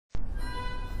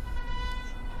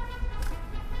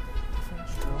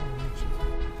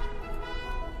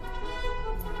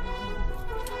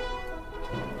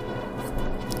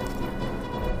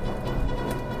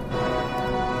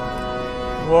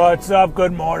What's up?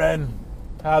 Good morning.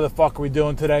 How the fuck are we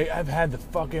doing today? I've had the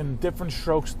fucking Different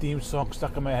Strokes theme song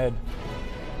stuck in my head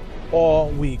all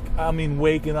week. I mean,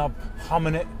 waking up,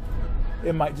 humming it,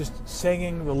 just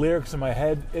singing the lyrics in my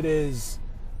head. It is.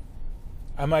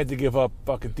 I might have to give up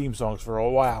fucking theme songs for a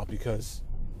while because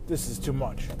this is too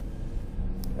much.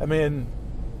 I mean,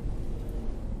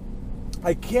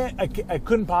 I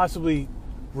couldn't possibly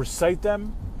recite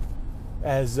them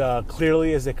as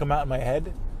clearly as they come out in my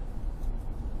head.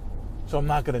 So I'm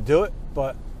not going to do it,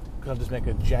 but I'll just make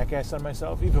a jackass out of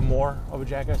myself, even more of a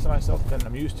jackass out of myself than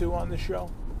I'm used to on this show.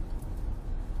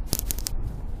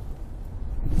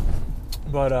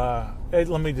 But let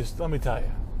me tell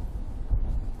you,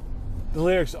 the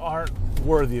lyrics aren't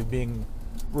worthy of being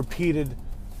repeated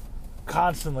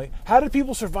constantly. How did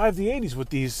people survive the 80s with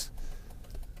these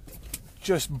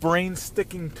just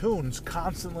brain-sticking tunes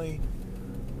constantly?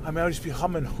 I mean, I would just be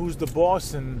humming "Who's the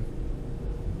Boss" and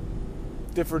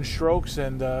Different Strokes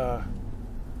and all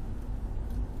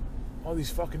these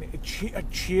fucking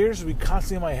Cheers would be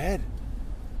constantly in my head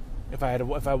if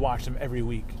I watched them every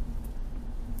week.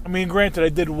 I mean, granted, I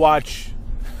did watch.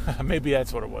 Maybe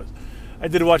that's what it was. I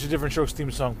did watch a Different Strokes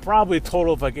theme song probably a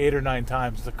total of like 8 or 9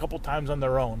 times, a couple times on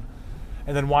their own,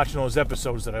 and then watching those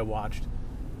episodes that I watched.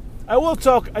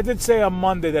 I did say on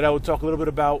Monday that I would talk a little bit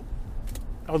about.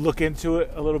 I would look into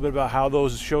it a little bit about how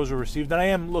those shows were received, and I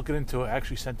am looking into it. I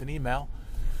actually sent an email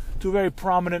to a very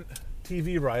prominent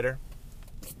TV writer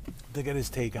to get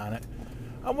his take on it.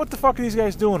 What the fuck are these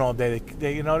guys doing all day?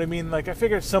 They, you know what I mean? Like, I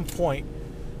figure at some point,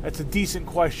 that's a decent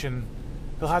question.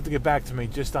 He'll have to get back to me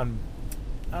just on,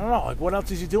 I don't know, like, what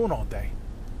else is he doing all day?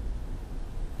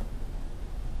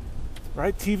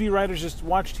 Right? TV writers just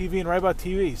watch TV and write about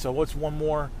TV. So what's one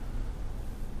more?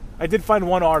 I did find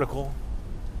one article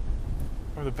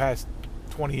from the past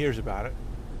 20 years about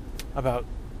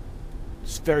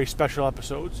very special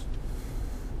episodes.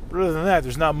 But other than that,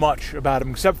 there's not much about him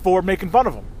except for making fun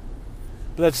of him.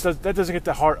 But that doesn't get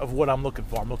the heart of what I'm looking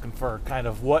for. I'm looking for kind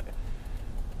of what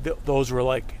those were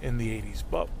like in the 80s.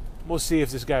 But we'll see if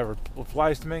this guy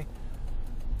replies to me.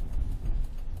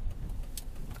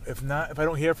 If not, if I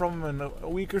don't hear from him in a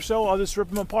week or so, I'll just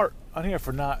rip him apart on here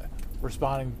for not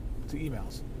responding to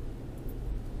emails.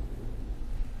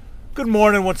 Good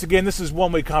morning once again. This is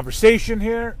One Way Conversation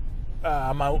here.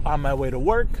 I'm on my way to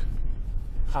work.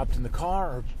 Hopped in the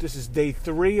car. This is day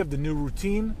 3 of the new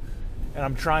routine, and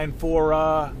I'm trying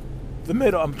for the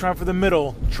middle. I'm trying for the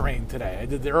middle train today. I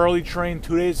did the early train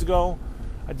 2 days ago.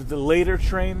 I did the later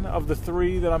train of the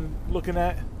 3 that I'm looking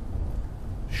at.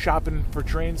 Shopping for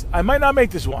trains. I might not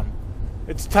make this one.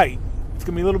 It's tight. It's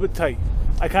gonna be a little bit tight.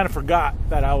 I kind of forgot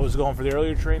that I was going for the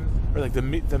earlier train, or like the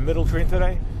middle train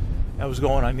today. I was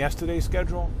going on yesterday's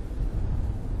schedule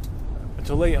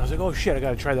until late. I was like, oh shit, I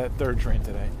got to try that 3rd train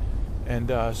today. And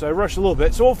so I rushed a little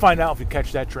bit. So we'll find out if we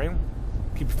catch that train.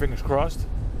 Keep your fingers crossed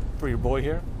for your boy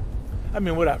here. I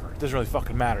mean, whatever. It doesn't really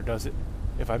fucking matter, does it?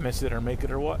 If I miss it or make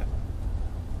it or what.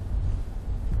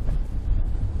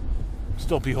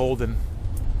 Still beholden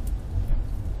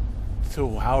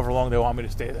to however long they want me to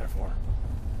stay there for.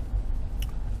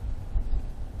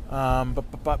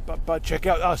 But check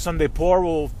out Sunday Pour.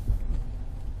 We'll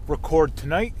record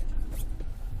tonight.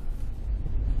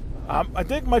 I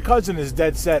think my cousin is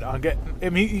dead set on getting. I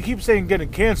mean, he keeps saying getting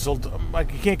canceled.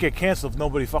 Like, you can't get canceled if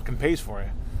nobody fucking pays for you.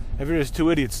 If you're just 2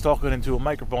 idiots talking into a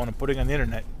microphone and putting it on the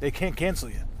internet, they can't cancel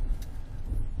you.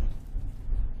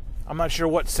 I'm not sure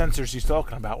what censors he's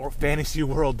talking about or fantasy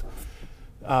world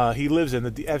he lives in.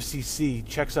 That the FCC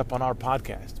checks up on our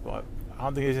podcast, but I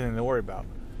don't think there's anything to worry about.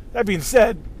 That being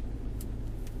said,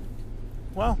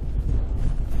 well,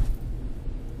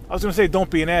 I was going to say don't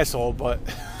be an asshole, but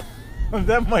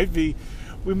that might be,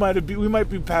 we might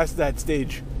be past that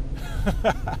stage.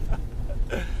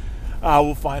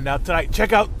 We'll find out tonight.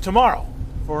 Check out tomorrow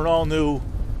for an all new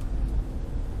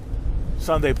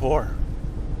Sunday Pour.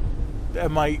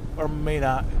 That might or might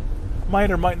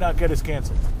not get us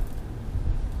canceled.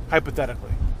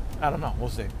 Hypothetically, I don't know. We'll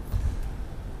see.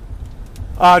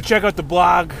 Check out the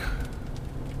blog,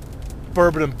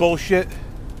 Bourbon and Bullshit.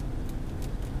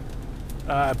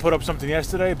 I put up something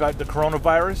yesterday about the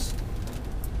coronavirus.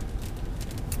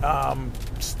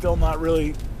 Still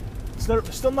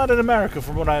not in America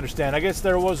from what I understand. I guess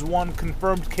there was one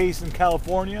confirmed case in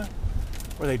California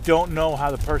where they don't know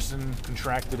how the person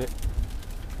contracted it.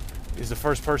 Is the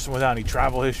first person without any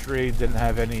travel history, didn't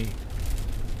have any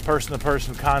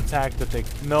person-to-person contact that they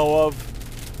know of.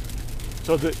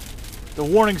 So the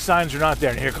warning signs are not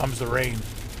there, and here comes the rain.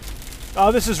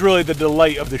 This is really the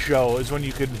delight of the show, is when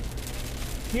you could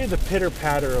hear the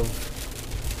pitter-patter of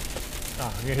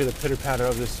Oh, you're gonna hear the pitter patter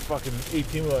of this fucking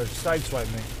 18-wheeler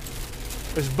sideswiping me.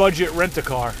 This budget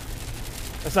rent-a-car.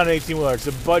 That's not an 18-wheeler, it's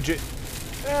a budget.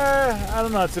 I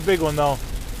don't know, it's a big one though.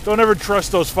 Don't ever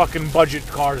trust those fucking budget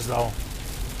cars though.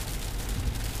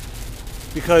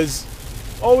 Because,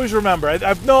 always remember,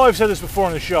 I've said this before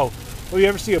on the show, when you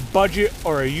ever see a budget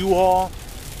or a U-Haul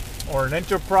or an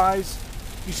Enterprise,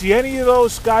 you see any of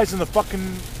those guys on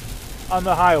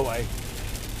the highway,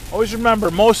 always remember,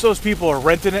 most of those people are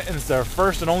renting it and it's their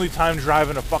first and only time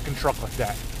driving a fucking truck like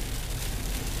that.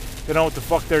 They know what the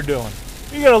fuck they're doing.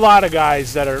 You get a lot of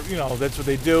guys that are, that's what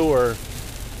they do, or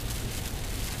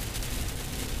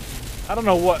I don't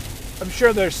know what. I'm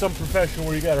sure there's some profession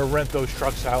where you gotta rent those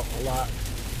trucks out a lot.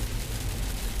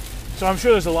 So I'm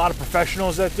sure there's a lot of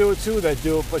professionals that do it too, that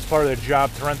do it as part of their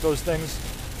job to rent those things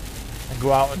and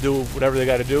go out and do whatever they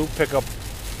gotta do, pick up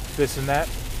this and that.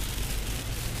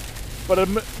 But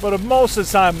most of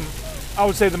the time, I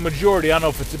would say the majority, I don't know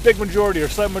if it's a big majority or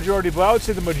slight majority, but I would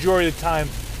say the majority of the time,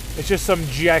 it's just some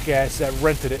jackass that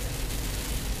rented it.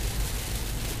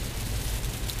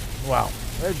 Wow,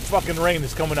 that fucking rain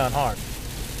is coming down hard.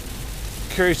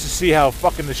 Curious to see how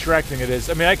fucking distracting it is.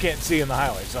 I mean, I can't see in the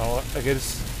highway, so I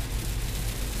guess.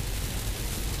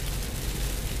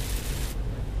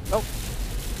 Oh.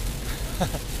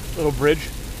 Little bridge.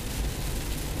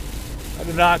 I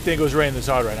do not think it was raining this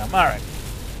hard right now. Alright.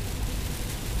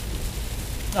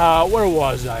 Where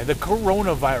was I? The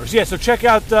coronavirus. Yeah, so check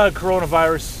out the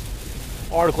coronavirus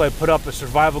article I put up, a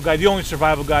survival guide. The only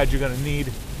survival guide you're going to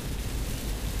need.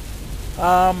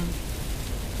 I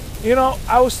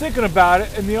was thinking about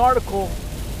it, and the article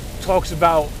talks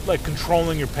about, like,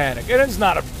 controlling your panic. And it's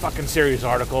not a fucking serious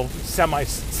article. It's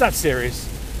not serious.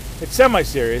 It's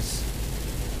semi-serious.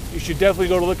 You should definitely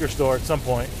go to the liquor store at some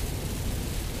point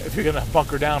if you're going to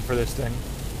bunker down for this thing.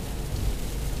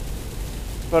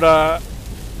 But,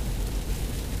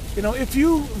 if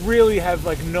you really have,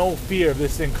 like, no fear of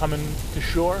this thing coming to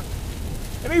shore,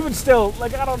 and even still,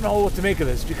 like, I don't know what to make of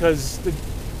this, because the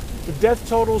death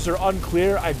totals are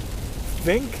unclear. I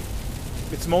think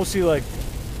it's mostly, like,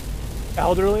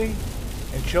 elderly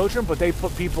and children, but they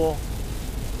put people...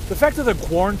 The fact that they're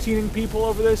quarantining people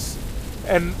over this,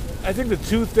 and I think the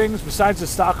two things, besides the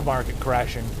stock market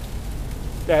crashing,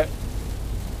 that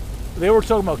they were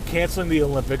talking about canceling the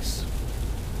Olympics.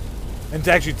 And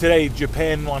actually today,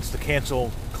 Japan wants to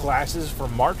cancel classes for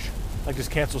March. Like, just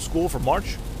cancel school for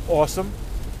March. Awesome.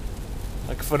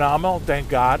 Like, phenomenal. Thank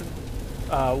God.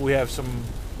 We have some...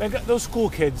 Those school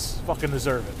kids fucking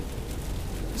deserve it.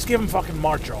 Just give them fucking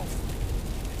March off.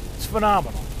 It's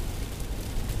phenomenal.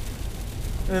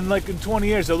 And then, like, in 20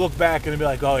 years, they'll look back and they'll be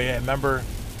like, oh, yeah, remember?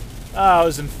 I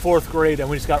was in 4th grade and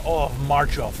we just got all of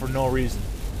March off for no reason.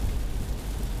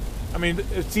 I mean,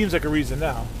 it seems like a reason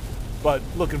now. But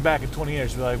looking back in 20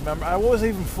 years, we'll be like, remember, I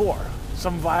wasn't even 4.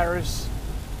 Some virus.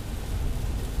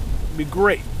 It'd be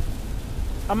great.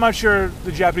 I'm not sure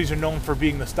the Japanese are known for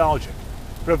being nostalgic.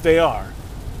 But if they are,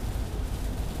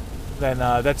 then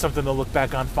that's something to look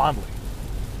back on fondly.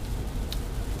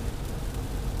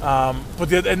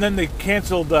 And then they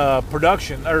canceled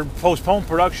production, or postponed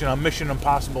production on Mission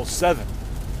Impossible 7.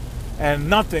 And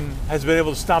nothing has been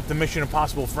able to stop the Mission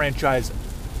Impossible franchise,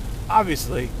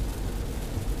 obviously.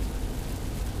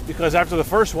 Because after the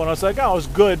first one, I was like, oh, it was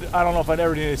good. I don't know if I'd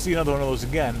ever need to see another one of those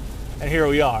again. And here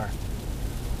we are,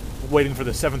 waiting for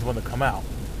the 7th one to come out.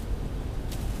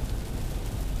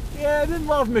 Yeah, I didn't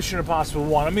love Mission Impossible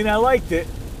 1. I mean, I liked it.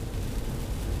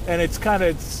 And it's kind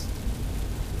of, it's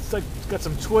like, it's got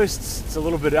some twists. It's a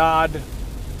little bit odd.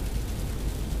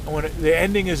 And when the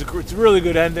ending is, it's a really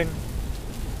good ending.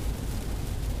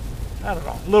 I don't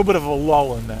know, a little bit of a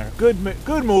lull in there. Good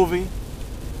movie.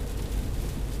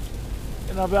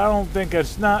 But I don't think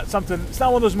it's not something. It's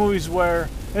not one of those movies where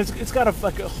it's got it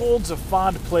holds a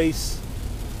fond place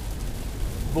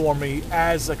for me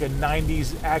as like a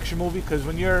 90s action movie, because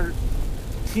when you're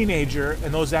a teenager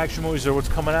and those action movies are what's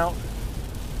coming out,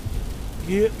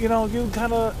 you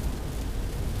kind of,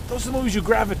 those are the movies you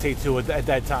gravitate to at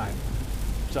that time.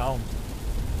 So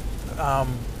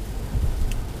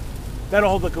that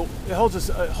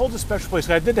holds a special place.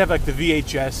 I did have like the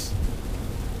VHS,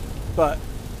 but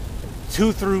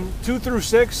 2 through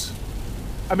 6.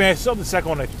 I mean, I saw the second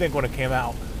one, I think, when it came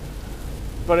out.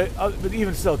 But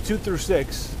even still, 2 through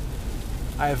 6,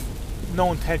 I have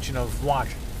no intention of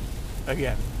watching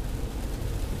again.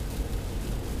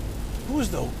 Who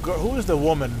was the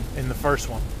woman in the first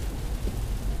one?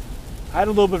 I had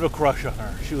a little bit of a crush on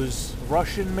her. She was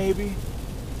Russian, maybe.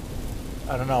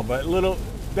 I don't know, but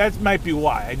that might be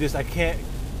why. I can't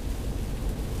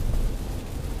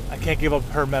give up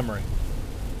her memory.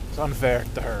 It's unfair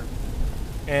to her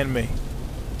and me.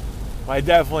 I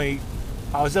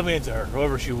was definitely into her,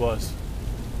 whoever she was.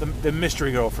 The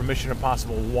mystery girl from Mission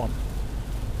Impossible 1.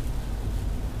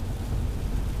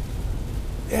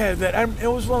 Yeah, it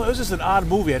was just an odd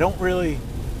movie. I don't really,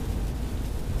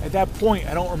 at that point,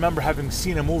 I don't remember having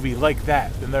seen a movie like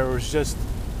that. And there was just,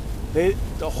 the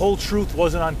whole truth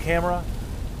wasn't on camera.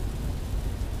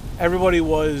 Everybody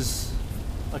was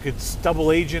like a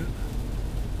double agent.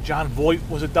 John Voight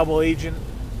was a double agent.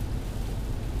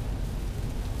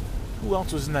 Who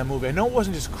else was in that movie? I know it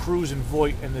wasn't just Cruise and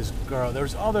Voight and this girl. There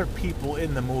was other people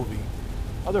in the movie.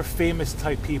 Other famous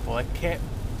type people. I can't...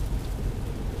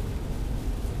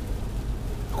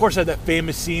 Of course, I had that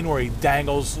famous scene where he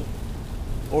dangles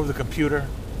over the computer.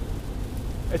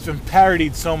 It's been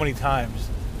parodied so many times.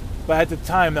 But at the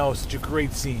time, that was such a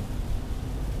great scene.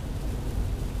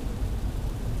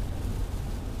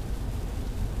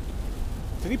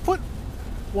 Did he put...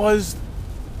 Was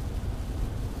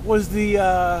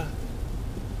the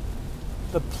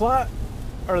plot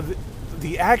or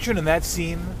the action in that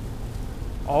scene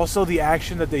also the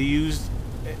action that they used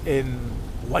in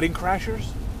Wedding Crashers?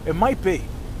 It might be.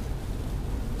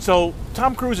 So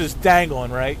Tom Cruise is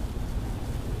dangling, right,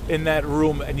 in that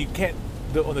room, and you can't,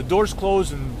 when the door's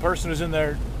closed and the person who's in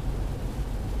there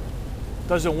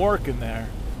doesn't work in there,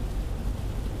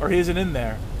 or he isn't in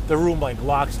there, the room like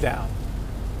locks down.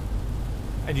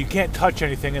 And you can't touch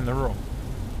anything in the room.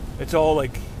 It's all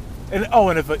like, and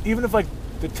even if like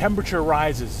the temperature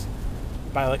rises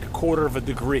by like 1/4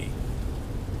 degree,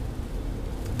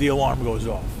 the alarm goes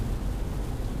off.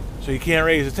 So you can't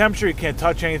raise the temperature, you can't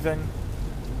touch anything.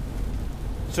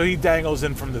 So he dangles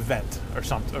in from the vent or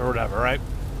something or whatever, right?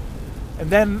 And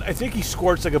then I think he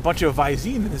squirts like a bunch of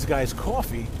Visine in this guy's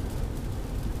coffee.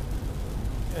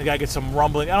 And the guy gets some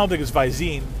rumbling. I don't think it's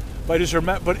Visine, but I just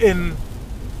remember. But in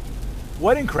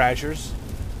Wedding Crashers,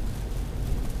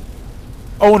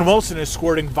 Owen Wilson is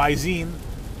squirting Visine,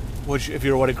 which if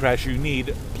you're a wedding crasher you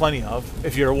need plenty of.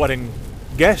 If you're a wedding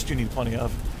guest you need plenty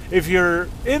of. If you're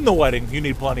in the wedding you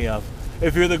need plenty of.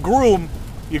 If you're the groom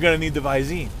you're going to need the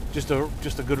Visine. Just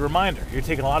a good reminder. You're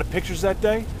taking a lot of pictures that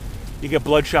day. You get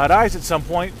bloodshot eyes at some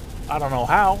point. I don't know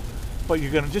how, but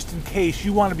you're going to, just in case,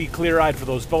 you want to be clear-eyed for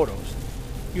those photos.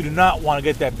 You do not want to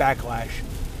get that backlash.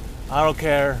 I don't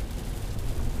care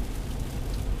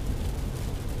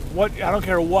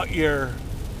what your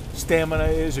stamina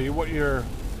is, or what your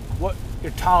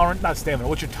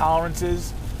tolerance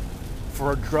is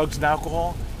for drugs and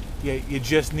alcohol. You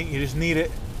just need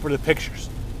it for the pictures.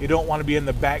 You don't want to be in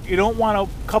the back. You don't want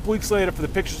a couple weeks later for the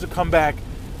pictures to come back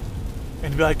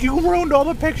and be like, you ruined all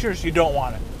the pictures. You don't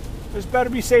want it. It's better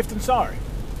be safe than sorry.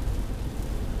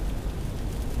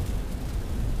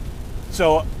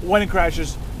 So Wedding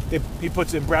Crashers, he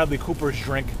puts in Bradley Cooper's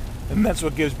drink, and that's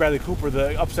what gives Bradley Cooper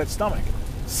the upset stomach.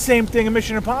 Same thing in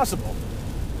Mission Impossible.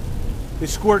 They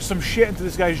squirt some shit into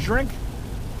this guy's drink,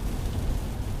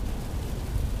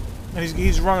 and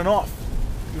he's running off.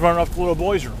 He's running off to the little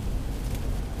boy's room.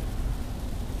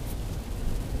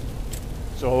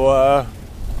 So,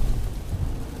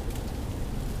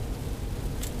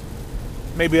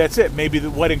 maybe that's it. Maybe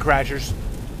the Wedding Crashers,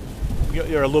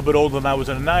 you're a little bit older than I was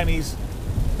in the 90s.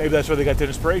 Maybe that's where they got their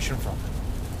inspiration from,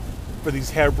 for these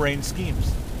harebrained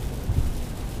schemes.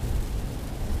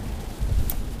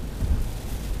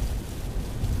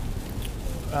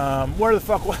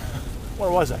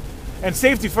 Where was I? And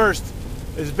Safety First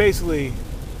is basically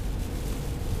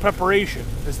preparation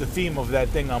is the theme of that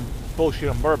thing on Bullshit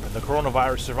on Bourbon, the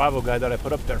coronavirus survival guide that I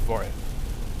put up there for you.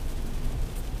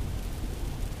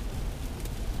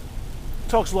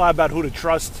 Talks a lot about who to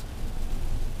trust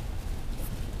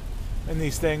in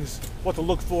these things, what to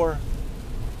look for,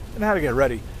 and how to get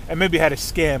ready, and maybe how to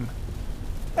scam.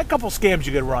 A couple scams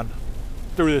you could run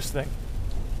through this thing.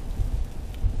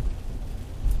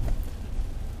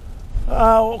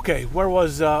 Okay, where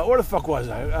the fuck was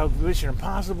I? Mission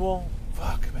Impossible?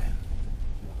 Fuck, man.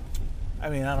 I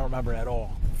mean, I don't remember at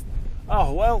all.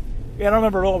 Oh, well, yeah, I don't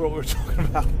remember at all what we were talking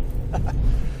about.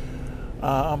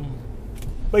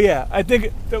 But yeah, I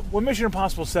think that when Mission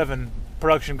Impossible 7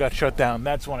 production got shut down,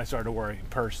 that's when I started to worry,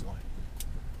 personally.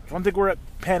 I don't think we're at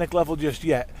panic level just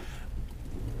yet.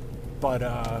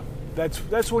 But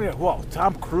that's when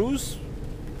Tom Cruise?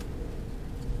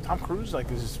 Tom Cruise, like,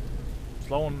 is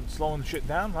slowing shit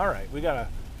down? Alright, we gotta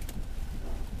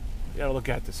look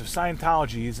at this. If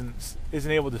Scientology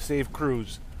isn't able to save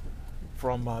Cruise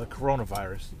from the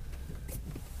coronavirus,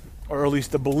 or at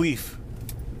least the belief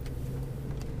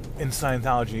in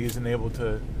Scientology isn't able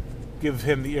to give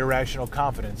him the irrational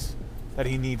confidence that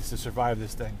he needs to survive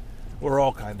this thing, we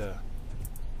all have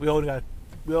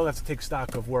to take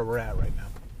stock of where we're at right now.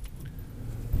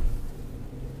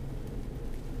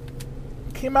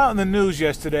 came out in the news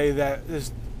yesterday that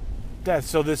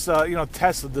Tesla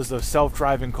does the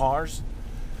self-driving cars.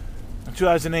 In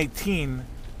 2018,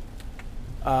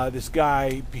 this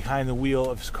guy behind the wheel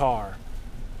of his car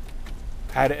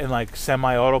had it in like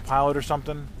semi-autopilot or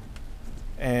something,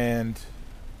 and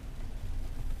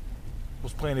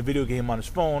was playing a video game on his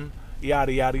phone.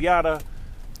 Yada yada yada.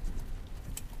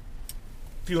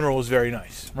 Funeral was very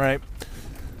nice, right?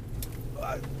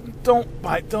 I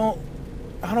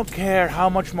don't care how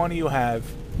much money you have.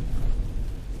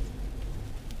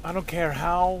 I don't care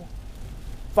how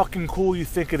fucking cool you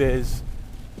think it is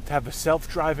to have a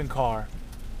self-driving car.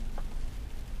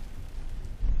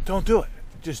 Don't do it.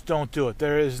 Just don't do it.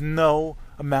 There is no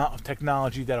amount of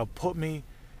technology that'll put me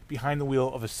behind the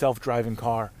wheel of a self-driving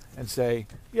car and say,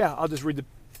 yeah, I'll just read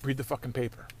the fucking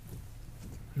paper.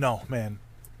 No, man.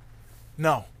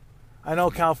 No. I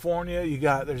know California,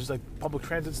 there's like public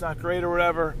transit's not great or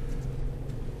whatever,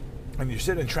 and you're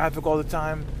sitting in traffic all the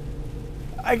time.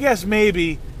 I guess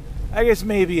maybe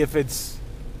if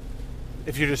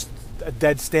you're just a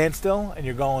dead standstill and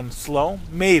you're going slow,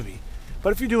 maybe.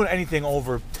 But if you're doing anything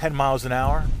over 10 miles an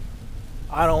hour,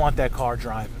 I don't want that car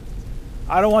driving.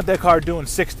 I don't want that car doing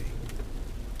 60.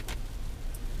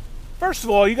 First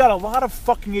of all, you got a lot of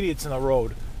fucking idiots in the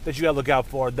road that you got to look out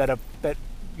for that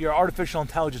your artificial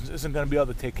intelligence isn't going to be able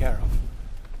to take care of.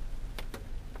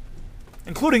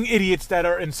 Including idiots that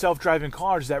are in self-driving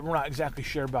cars that we're not exactly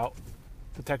sure about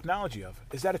the technology of.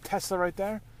 Is that a Tesla right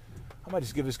there? I might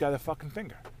just give this guy the fucking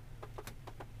finger.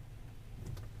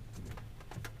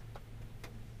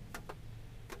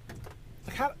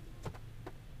 Like how...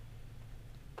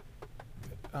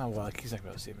 Oh, well, like he's not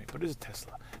going to see me, but it is a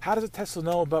Tesla. How does a Tesla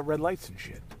know about red lights and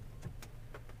shit?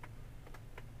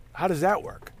 How does that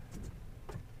work?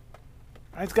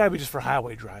 It's got to be just for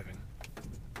highway driving,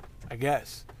 I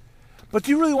guess. But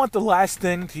do you really want the last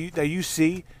thing that you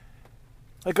see?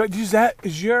 Like,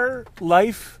 is your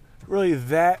life really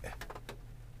that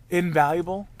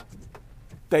invaluable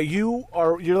that you're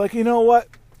like, you know what?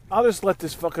 I'll just let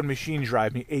this fucking machine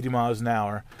drive me 80 miles an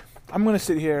hour. I'm going to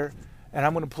sit here and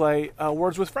I'm going to play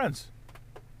Words with Friends.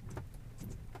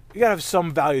 You got to have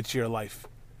some value to your life.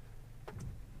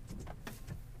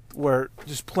 Where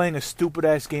just playing a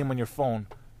stupid-ass game on your phone.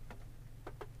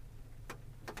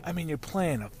 I mean, you're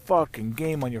playing a fucking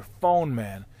game on your phone,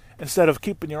 man. Instead of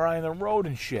keeping your eye on the road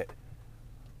and shit.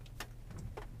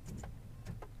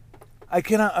 I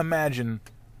cannot imagine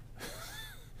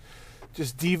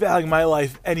just devaluing my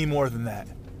life any more than that.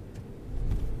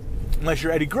 Unless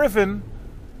you're Eddie Griffin,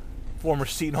 former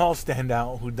Seton Hall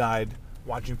standout who died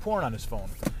watching porn on his phone.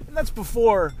 And that's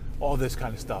before all this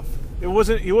kind of stuff. He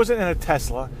wasn't in a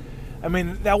Tesla. I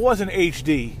mean, that wasn't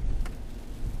HD.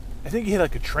 I think he hit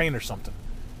like a train or something.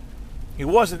 He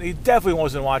definitely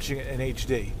wasn't watching it in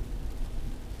HD.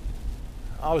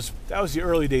 That was the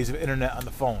early days of internet on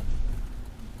the phone.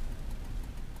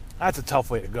 That's a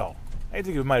tough way to go. I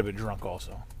think he might have been drunk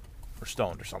also. Or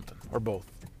stoned or something. Or both.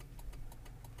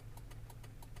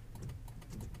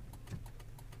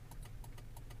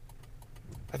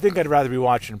 I think I'd rather be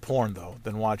watching porn, though,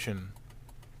 than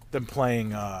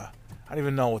playing, I don't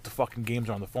even know what the fucking games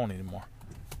are on the phone anymore.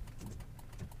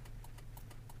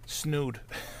 Snood.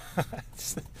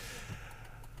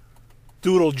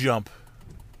 Doodle Jump.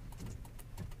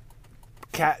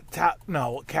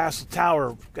 Castle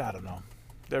Tower, I don't know.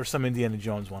 There's some Indiana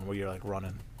Jones one where you're like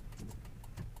running.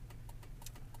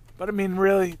 But I mean,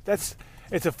 really, it's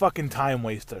a fucking time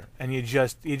waster, and you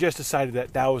just decided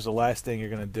that was the last thing you're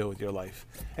gonna do with your life,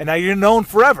 and now you're known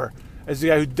forever as the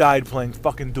guy who died playing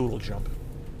fucking Doodle Jump.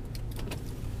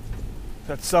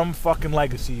 That's some fucking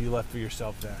legacy you left for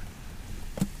yourself there.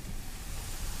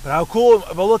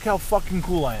 But look how fucking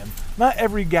cool I am. Not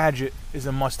every gadget is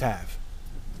a must-have.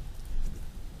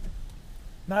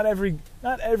 Not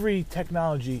every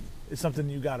technology is something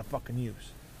you gotta fucking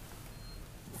use.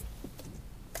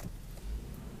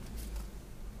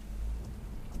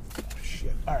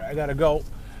 Alright, I gotta go.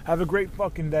 Have a great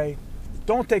fucking day.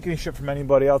 Don't take any shit from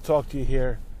anybody. I'll talk to you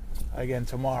here again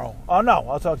tomorrow. Oh no,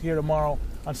 I'll talk to you tomorrow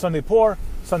on Sunday Pour.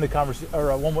 Sunday conversation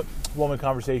or one woman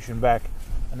conversation back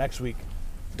next week.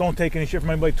 Don't take any shit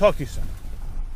from anybody. Talk to you soon.